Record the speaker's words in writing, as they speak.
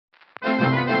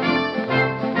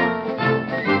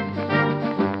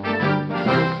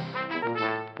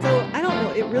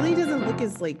really doesn't look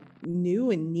as like new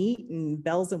and neat and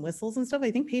bells and whistles and stuff.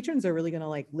 I think patrons are really going to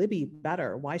like Libby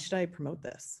better. Why should I promote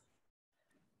this?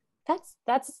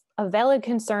 That's a valid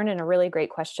concern and a really great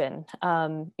question.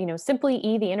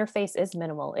 SimplyE, the interface is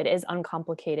minimal. It is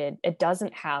uncomplicated. It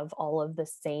doesn't have all of the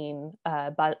same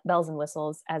bells and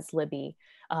whistles as Libby,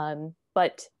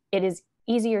 but it is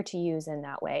easier to use in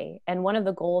that way. And one of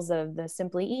the goals of the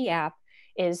SimplyE app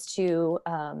is to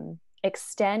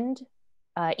extend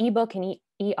ebook and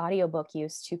e-audiobook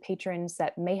use to patrons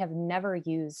that may have never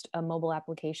used a mobile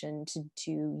application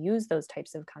to use those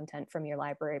types of content from your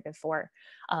library before.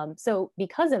 So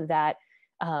because of that,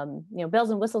 bells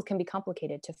and whistles can be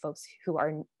complicated to folks who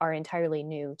are entirely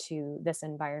new to this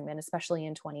environment, especially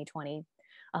in 2020.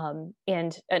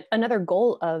 Another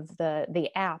goal of the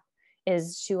app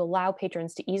is to allow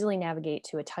patrons to easily navigate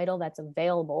to a title that's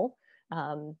available.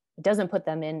 It doesn't put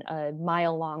them in a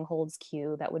mile-long holds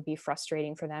queue that would be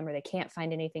frustrating for them, or they can't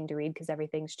find anything to read because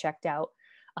everything's checked out.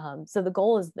 So the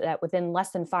goal is that within less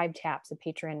than 5 taps, a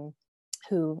patron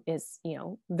who is,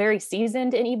 very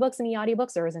seasoned in ebooks and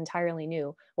e-audiobooks or is entirely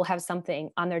new will have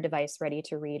something on their device ready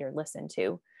to read or listen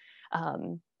to.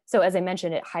 So as I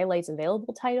mentioned, it highlights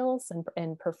available titles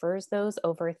and prefers those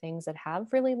over things that have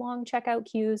really long checkout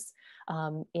queues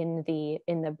in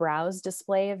the browse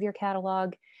display of your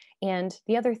catalog. And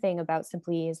the other thing about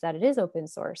SimplyE is that it is open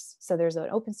source. So there's an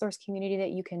open source community that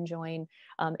you can join.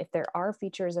 If there are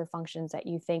features or functions that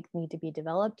you think need to be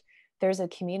developed, there's a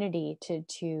community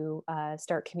to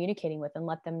start communicating with and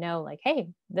let them know, like, hey,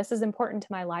 this is important to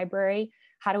my library.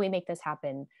 How do we make this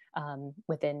happen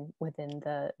within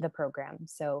the program?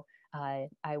 So I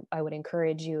would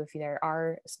encourage you, if there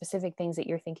are specific things that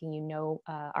you're thinking,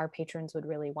 our patrons would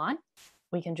really want,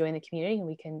 we can join the community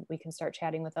and we can start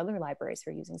chatting with other libraries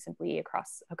who are using SimplyE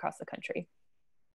across the country.